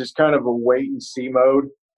much in just kind of a wait and see mode.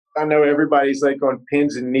 I know everybody's like on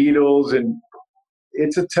pins and needles, and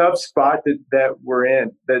it's a tough spot that we're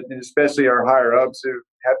in, that especially our higher ups who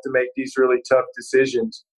have to make these really tough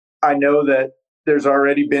decisions. I know that there's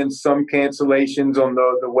already been some cancellations on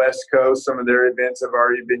the West Coast. Some of their events have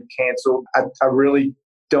already been canceled. I really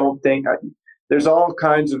don't think there's all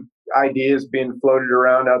kinds of ideas being floated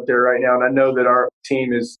around out there right now. And I know that our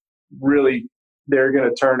team is really, they're going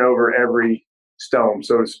to turn over every stone,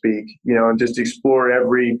 so to speak, and just explore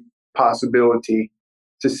every possibility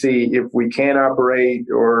to see if we can operate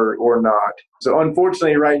or not. So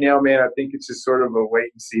unfortunately right now, man, I think it's just sort of a wait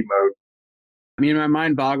and see mode. I mean, my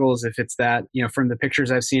mind boggles if it's that, from the pictures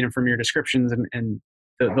I've seen and from your descriptions and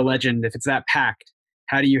the legend, if it's that packed,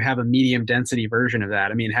 how do you have a medium density version of that?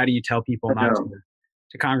 I mean, how do you tell people not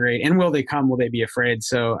to congregate? And will they come? Will they be afraid?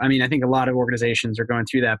 So, I mean, I think a lot of organizations are going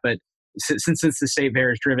through that, but since the state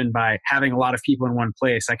fair is driven by having a lot of people in one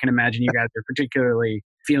place, I can imagine you guys are particularly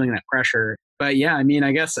feeling that pressure. But yeah, I mean,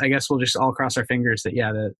 I guess we'll just all cross our fingers that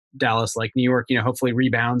that Dallas, like New York, hopefully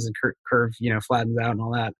rebounds and curve, flattens out and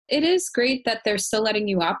all that. It is great that they're still letting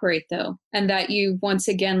you operate though, and that you once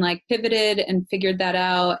again pivoted and figured that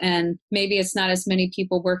out. And maybe it's not as many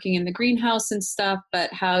people working in the greenhouse and stuff,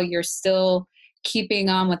 but how you're still keeping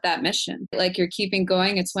on with that mission. Like you're keeping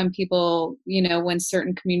going. It's when people, when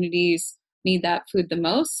certain communities need that food the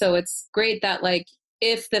most. So it's great that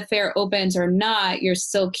if the fair opens or not, you're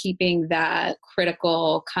still keeping that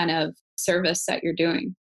critical kind of service that you're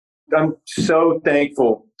doing. I'm so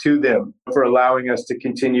thankful to them for allowing us to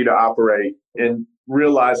continue to operate and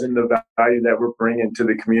realizing the value that we're bringing to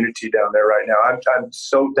the community down there right now. I'm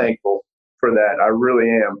so thankful for that. I really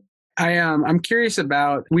am. I'm curious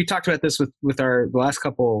about, we talked about this with the last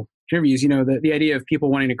couple interviews, the idea of people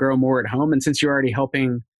wanting to grow more at home. And since you're already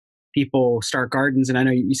helping people start gardens, and I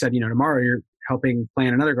know you said, tomorrow you're helping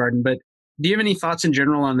plant another garden, but do you have any thoughts in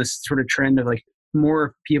general on this sort of trend of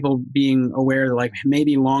more people being aware that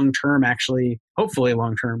maybe long-term, actually, hopefully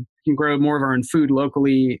long-term, can grow more of our own food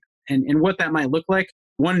locally and what that might look like?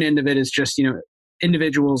 One end of it is just,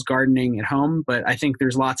 individuals gardening at home, but I think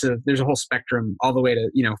there's a whole spectrum all the way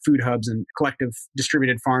to, food hubs and collective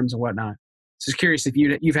distributed farms and whatnot. So just curious if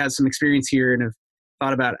you've had some experience here and have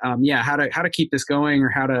thought about, how to keep this going, or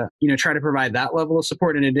how to, try to provide that level of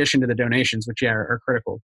support in addition to the donations, which are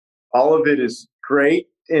critical. All of it is great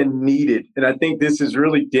and needed. And I think this has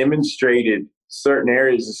really demonstrated certain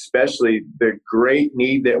areas, especially the great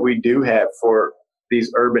need that we do have for these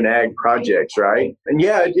urban ag projects, right? And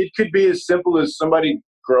yeah, it could be as simple as somebody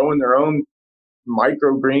growing their own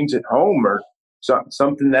microgreens at home, or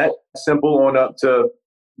something that simple, on up to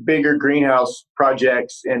bigger greenhouse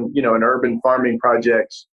projects and, and urban farming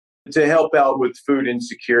projects to help out with food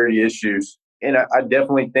insecurity issues. And I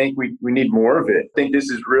definitely think we need more of it. I think this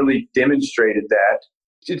has really demonstrated that.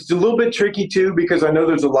 It's a little bit tricky too, because I know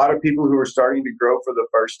there's a lot of people who are starting to grow for the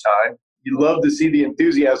first time. You love to see the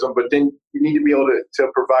enthusiasm, but then you need to be able to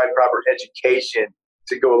provide proper education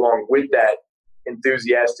to go along with that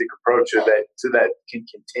enthusiastic approach so that can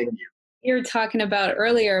continue. You were talking about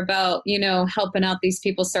earlier about, helping out these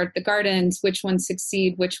people start the gardens, which ones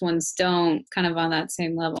succeed, which ones don't, kind of on that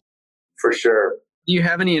same level. For sure. Do you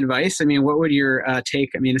have any advice? I mean, what would your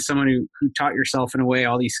take? I mean, as someone who taught yourself in a way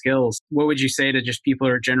all these skills, what would you say to just people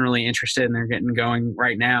who are generally interested and they're getting going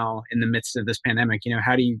right now in the midst of this pandemic?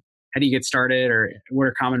 How do you get started, or what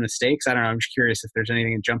are common mistakes? I don't know. I'm just curious if there's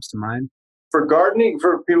anything that jumps to mind. For gardening,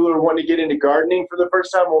 for people who want to get into gardening for the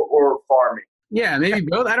first time, or farming? Yeah, maybe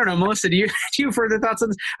both. I don't know. Melissa, do you have further thoughts on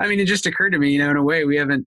this? I mean, it just occurred to me, in a way, we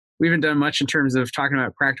haven't done much in terms of talking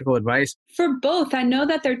about practical advice. For both, I know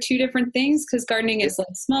that they're two different things because gardening is like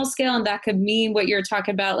small scale, and that could mean what you're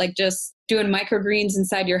talking about, like just doing microgreens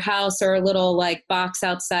inside your house or a little like box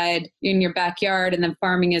outside in your backyard. And then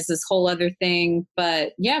farming is this whole other thing.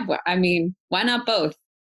 But yeah, I mean, why not both?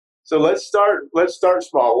 So let's start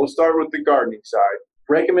small. We'll start with the gardening side.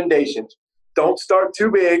 Recommendations. Don't start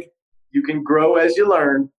too big. You can grow as you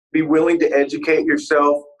learn. Be willing to educate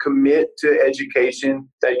yourself. Commit to education.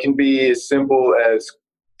 That can be as simple as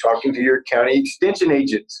talking to your county extension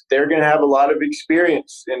agents. They're going to have a lot of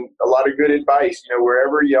experience and a lot of good advice,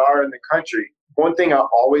 wherever you are in the country. One thing I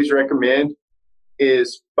always recommend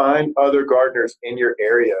is find other gardeners in your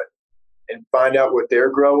area and find out what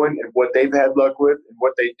they're growing and what they've had luck with and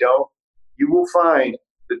what they don't. You will find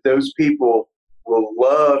that those people will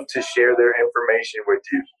love to share their information with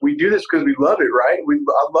you. We do this because we love it, right?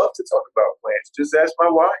 I love to talk about plants. Just ask my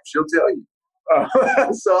wife; she'll tell you.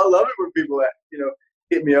 So I love it when people,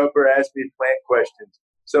 hit me up or ask me plant questions.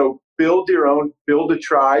 So build a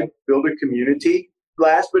tribe, build a community.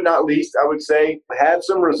 Last but not least, I would say have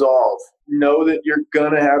some resolve. Know that you're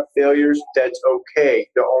going to have failures. That's okay.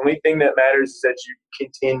 The only thing that matters is that you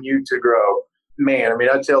continue to grow. Man, I mean,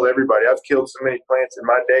 I tell everybody, I've killed so many plants in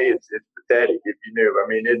my day, it's pathetic if you knew. I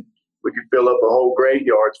mean, we could fill up a whole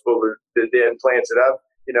graveyard full of the dead plants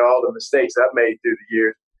that all the mistakes I've made through the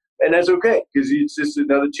years. And that's okay, because it's just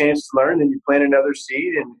another chance to learn, and you plant another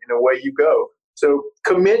seed, and away you go. So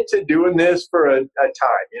commit to doing this for a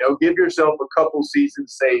time. Give yourself a couple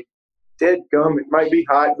seasons. Say, dead gum, it might be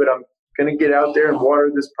hot, but I'm going to get out there and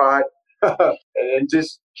water this pot and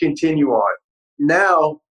just continue on.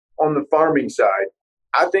 Now, on the farming side,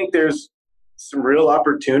 I think there's some real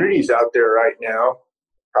opportunities out there right now,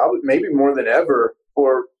 probably maybe more than ever,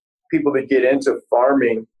 for people to get into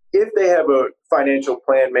farming if they have a financial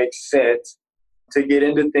plan makes sense to get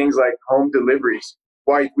into things like home deliveries.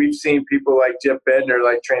 We've seen people like Jeff Bednar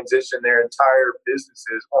transition their entire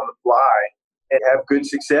businesses on the fly and have good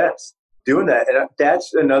success doing that. And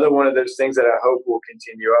that's another one of those things that I hope will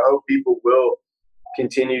continue. I hope people will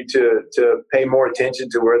continue to pay more attention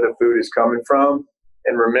to where the food is coming from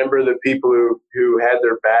and remember the people who had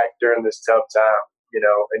their back during this tough time,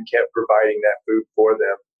 and kept providing that food for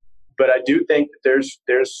them. But I do think that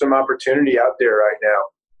there's some opportunity out there right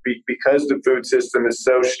now because the food system is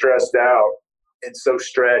so stressed out and so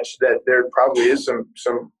stretched that there probably is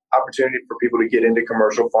some opportunity for people to get into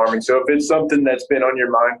commercial farming. So if it's something that's been on your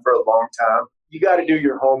mind for a long time, you got to do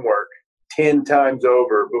your homework 10 times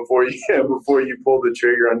over before you pull the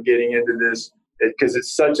trigger on getting into this, because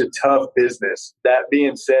it's such a tough business. That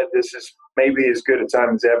being said, this is maybe as good a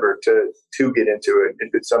time as ever to get into it if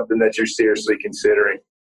it's something that you're seriously considering.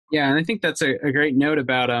 Yeah, and I think that's a great note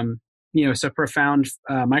about so Profound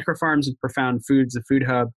Microfarms and Profound Foods, the food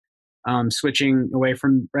hub, switching away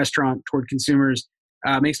from restaurant toward consumers.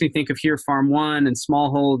 Makes me think of here Farm One and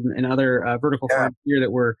Smallhold and other vertical farms here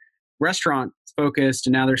that were restaurant focused,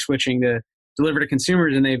 and now they're switching to deliver to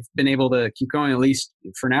consumers, and they've been able to keep going, at least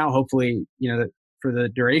for now. Hopefully, for the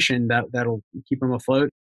duration that'll keep them afloat.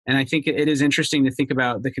 And I think it is interesting to think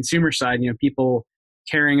about the consumer side. People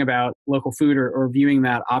caring about local food or viewing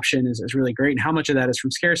that option is really great, and how much of that is from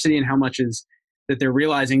scarcity and how much is that they're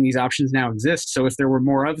realizing these options now exist. So if there were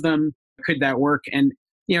more of them, could that work? And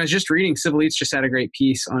I was just reading, Civil Eats just had a great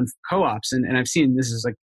piece on co-ops, and I've seen, this is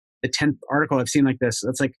like the 10th article I've seen like this.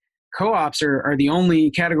 That's like co-ops are the only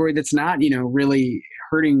category that's not, really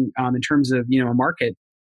hurting in terms of, a market.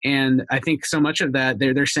 And I think so much of that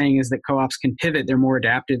they're saying is that co-ops can pivot. They're more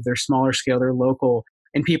adaptive. They're smaller scale. They're local,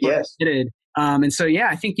 and people are committed. And so,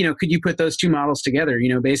 I think, could you put those two models together?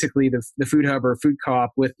 Basically the food hub or food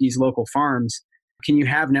co-op with these local farms. Can you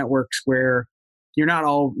have networks where you're not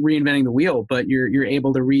all reinventing the wheel, but you're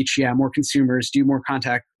able to reach more consumers, do more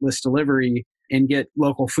contactless delivery, and get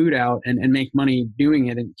local food out and make money doing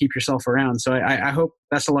it and keep yourself around. So I hope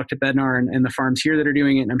best of luck to Bednar and the farms here that are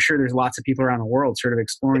doing it. And I'm sure there's lots of people around the world sort of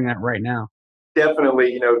exploring that right now.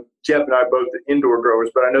 Definitely, Jeff and I both are indoor growers,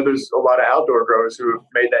 but I know there's a lot of outdoor growers who have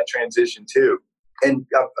made that transition too. And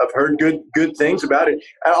I've heard good things about it.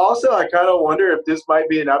 And also, I kind of wonder if this might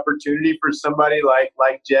be an opportunity for somebody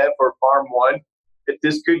like Jeff or Farm One, if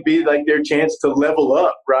this could be like their chance to level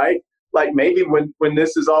up, right? Like maybe when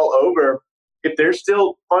this is all over, if they're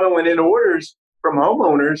still funneling in orders from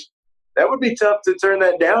homeowners, that would be tough to turn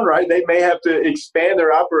that down, right? They may have to expand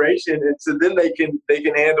their operation, and so then they can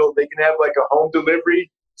have like a home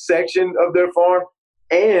delivery section of their farm,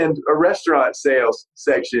 and a restaurant sales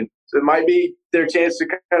section. So it might be their chance to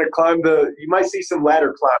kind of you might see some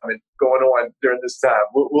ladder climbing going on during this time.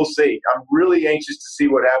 We'll see. I'm really anxious to see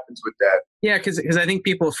what happens with that. Yeah, because I think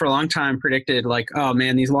people for a long time predicted like, oh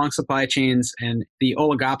man, these long supply chains and the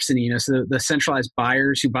oligopsony, so the centralized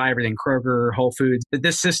buyers who buy everything, Kroger, Whole Foods, that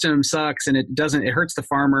this system sucks and it hurts the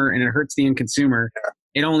farmer and it hurts the end consumer.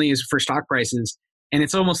 Yeah. It only is for stock prices. And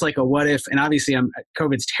it's almost like a what if, and obviously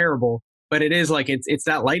COVID's terrible, but it is like it's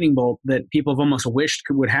that lightning bolt that people have almost wished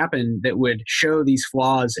would happen that would show these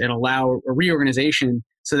flaws and allow a reorganization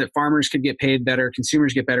so that farmers could get paid better,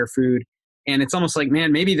 consumers get better food. And it's almost like,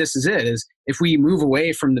 man, maybe this is it, is if we move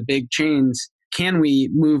away from the big chains, can we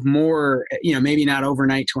move more, maybe not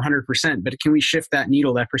overnight to 100%, but can we shift that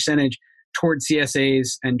needle, that percentage towards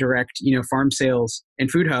CSAs and direct, farm sales and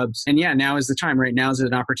food hubs? And yeah, now is the time, right? Now is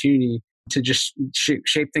an opportunity to just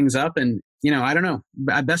shape things up. And, I don't know,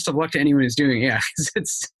 best of luck to anyone who's doing it. Yeah,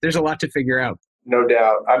 there's a lot to figure out. No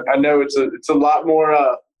doubt. I know it's a lot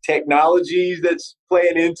more technologies that's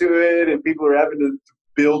playing into it, and people are having to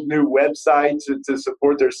build new websites to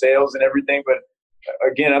support their sales and everything. But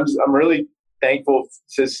again, I'm really thankful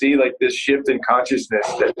to see like this shift in consciousness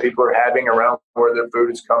that people are having around where their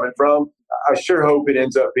food is coming from. I sure hope it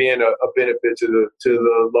ends up being a benefit to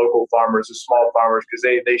the local farmers, the small farmers,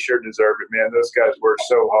 because they sure deserve it, man. Those guys work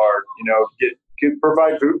so hard, to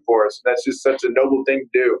provide food for us. That's just such a noble thing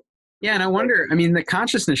to do. Yeah, and I wonder, the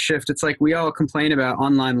consciousness shift, it's like we all complain about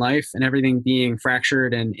online life and everything being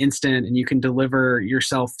fractured and instant, and you can deliver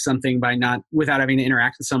yourself something without having to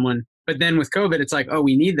interact with someone. But then with COVID, it's like, oh,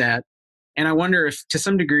 we need that. And I wonder if to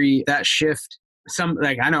some degree that shift,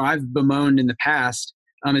 I know I've bemoaned in the past,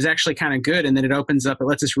 is actually kind of good, and that it opens up, it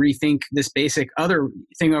lets us rethink this basic other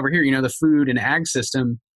thing over here, the food and ag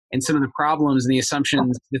system and some of the problems and the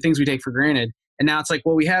assumptions, the things we take for granted. And now it's like,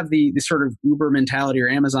 well, we have the sort of Uber mentality or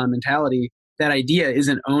Amazon mentality. That idea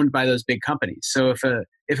isn't owned by those big companies. So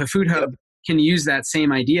if a food hub can use that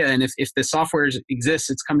same idea, and if the software exists,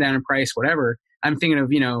 it's come down in price, whatever. I'm thinking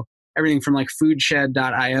of, everything from like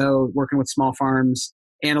foodshed.io, working with small farms,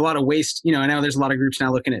 and a lot of waste. I know there's a lot of groups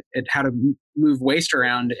now looking at how to move waste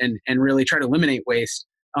around and really try to eliminate waste,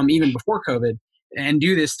 even before COVID, and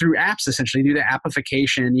do this through apps, essentially, do the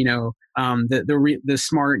appification, the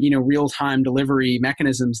smart, real-time delivery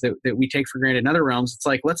mechanisms that we take for granted in other realms. It's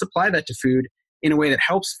like, let's apply that to food in a way that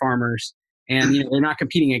helps farmers and, they're not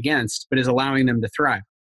competing against, but is allowing them to thrive.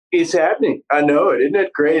 It's happening. I know it. Isn't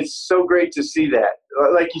it great? It's so great to see that.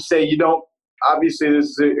 Like you say, obviously this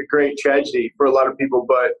is a great tragedy for a lot of people,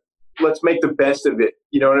 but let's make the best of it.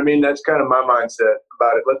 You know what I mean? That's kind of my mindset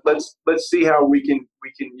about it. Let's see how we can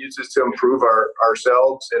use this to improve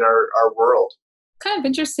ourselves and our world. Kind of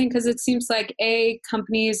interesting because it seems like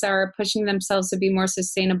companies are pushing themselves to be more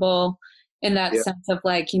sustainable in that sense of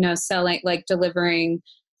selling, delivering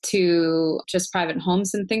to just private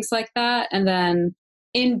homes and things like that. And then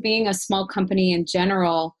in being a small company in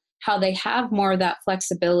general, how they have more of that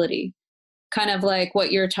flexibility, kind of like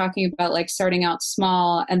what you're talking about, like starting out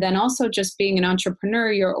small, and then also just being an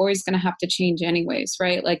entrepreneur, you're always going to have to change anyways,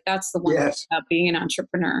 right? Like that's the one thing about being an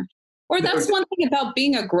entrepreneur. Or that's one thing about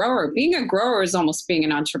being a grower. Being a grower is almost being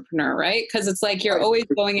an entrepreneur, right? Because it's like you're always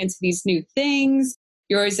going into these new things.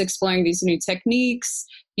 You're always exploring these new techniques.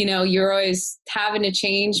 You're always having to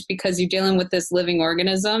change because you're dealing with this living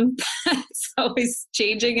organism. It's always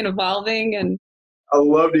changing and evolving. And I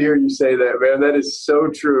love to hear you say that, man. That is so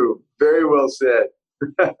true. Very well said.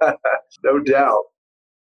 No doubt.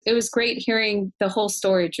 It was great hearing the whole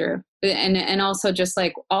story, Drew. And also just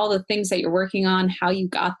like all the things that you're working on, how you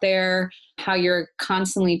got there, how you're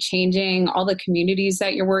constantly changing, all the communities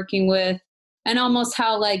that you're working with, and almost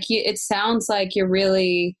how it sounds like you're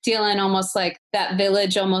really dealing almost like that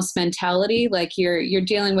village almost mentality. Like you're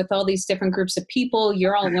dealing with all these different groups of people.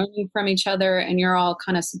 You're all learning from each other and you're all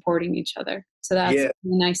kind of supporting each other. So that's really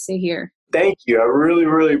nice to hear. Thank you. I really,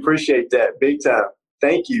 really appreciate that. Big time.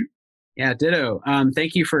 Thank you. Yeah, ditto.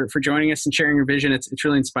 Thank you for joining us and sharing your vision. It's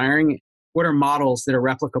really inspiring. What are models that are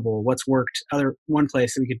replicable? What's worked one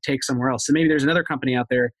place that we could take somewhere else? So maybe there's another company out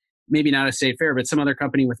there, maybe not a state fair, but some other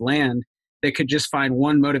company with land that could just find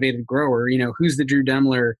one motivated grower, who's the Drew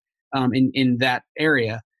Demler in that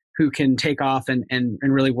area, who can take off and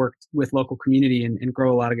really work with local community and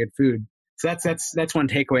grow a lot of good food. So that's one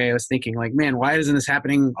takeaway. I was thinking, like, man, why isn't this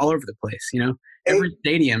happening all over the place? Every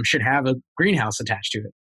stadium should have a greenhouse attached to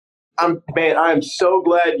it. I'm so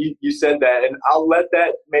glad you said that, and I'll let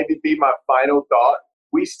that maybe be my final thought.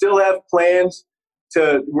 We still have plans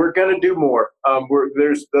we're going to do more.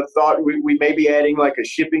 There's the thought we may be adding like a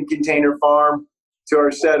shipping container farm to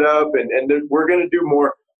our setup, and we're going to do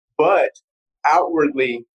more. But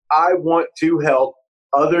outwardly, I want to help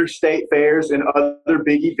other state fairs and other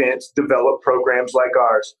big events develop programs like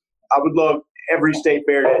ours. I would love every state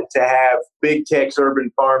fair to have big Tex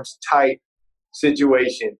urban farms type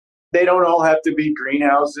situation. They don't all have to be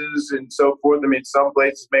greenhouses and so forth. I mean, some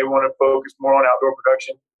places may want to focus more on outdoor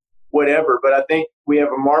production, whatever. But I think we have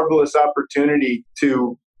a marvelous opportunity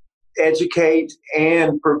to educate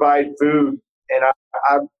and provide food. And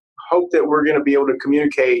I hope that we're going to be able to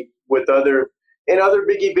communicate with other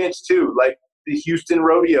big events too, like the Houston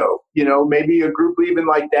Rodeo, maybe a group even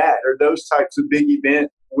like that, or those types of big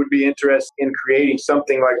events would be interested in creating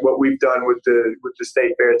something like what we've done with the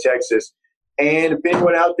State Fair of Texas. And if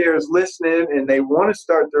anyone out there is listening and they want to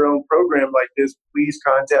start their own program like this, please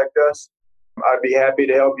contact us. I'd be happy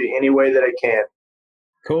to help you any way that I can.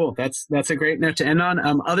 Cool. That's a great note to end on.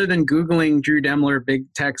 Other than Googling Drew Demler, Big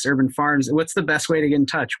Tex Urban Farms, what's the best way to get in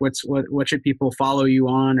touch? What should people follow you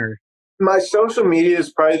on? Or my social media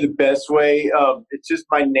is probably the best way. It's just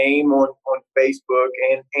my name on Facebook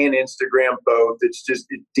and Instagram both. It's just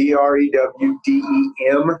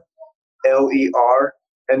DREWDEMLER.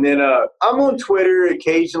 And then I'm on Twitter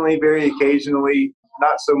occasionally, very occasionally,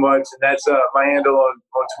 not so much. And that's my handle on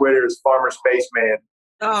Twitter is Farmer Spaceman.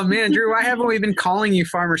 Oh, man, Drew, why haven't we been calling you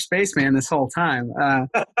Farmer Spaceman this whole time? You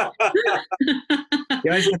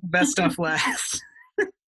always get the best stuff last.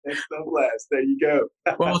 Best stuff last. There you go.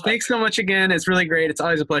 Well, thanks so much again. It's really great. It's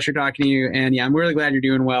always a pleasure talking to you. And yeah, I'm really glad you're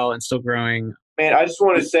doing well and still growing. Man, I just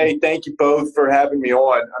want to say thank you both for having me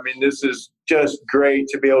on. I mean, this is just great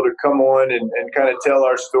to be able to come on and kind of tell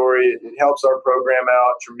our story. It helps our program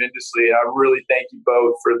out tremendously. I really thank you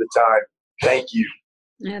both for the time. Thank you.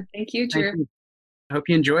 Yeah, thank you, Drew. Thank you. I hope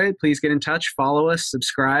you enjoy it. Please get in touch, follow us,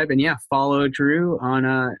 subscribe, and yeah, follow Drew on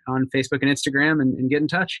Facebook and Instagram and get in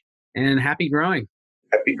touch. And happy growing.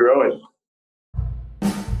 Happy growing.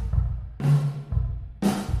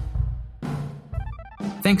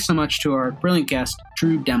 Thanks so much to our brilliant guest,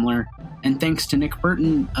 Drew Demler, and thanks to Nick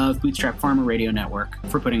Burton of Bootstrap Farmer Radio Network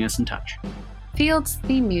for putting us in touch. Field's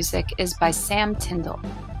theme music is by Sam Tyndall.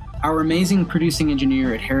 Our amazing producing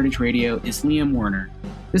engineer at Heritage Radio is Liam Werner.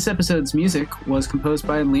 This episode's music was composed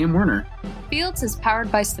by Liam Werner. Fields is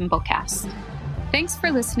powered by Simplecast. Thanks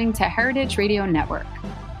for listening to Heritage Radio Network,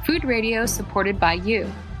 food radio supported by you.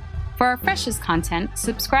 For our freshest content,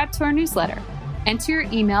 subscribe to our newsletter. Enter your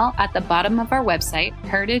email at the bottom of our website,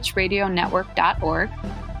 heritageradionetwork.org.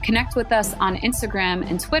 Connect with us on Instagram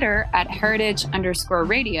and Twitter at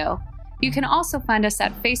heritage_radio. You can also find us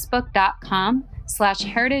at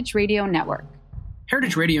facebook.com/Heritage Radio Network.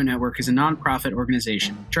 Heritage Radio Network is a nonprofit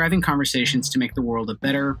organization driving conversations to make the world a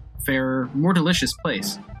better, fairer, more delicious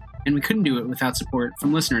place. And we couldn't do it without support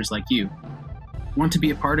from listeners like you. Want to be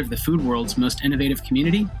a part of the food world's most innovative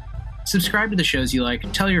community? Subscribe to the shows you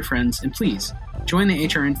like, tell your friends, and please, join the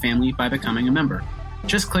HRN family by becoming a member.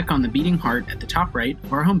 Just click on the beating heart at the top right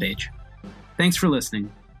of our homepage. Thanks for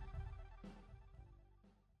listening.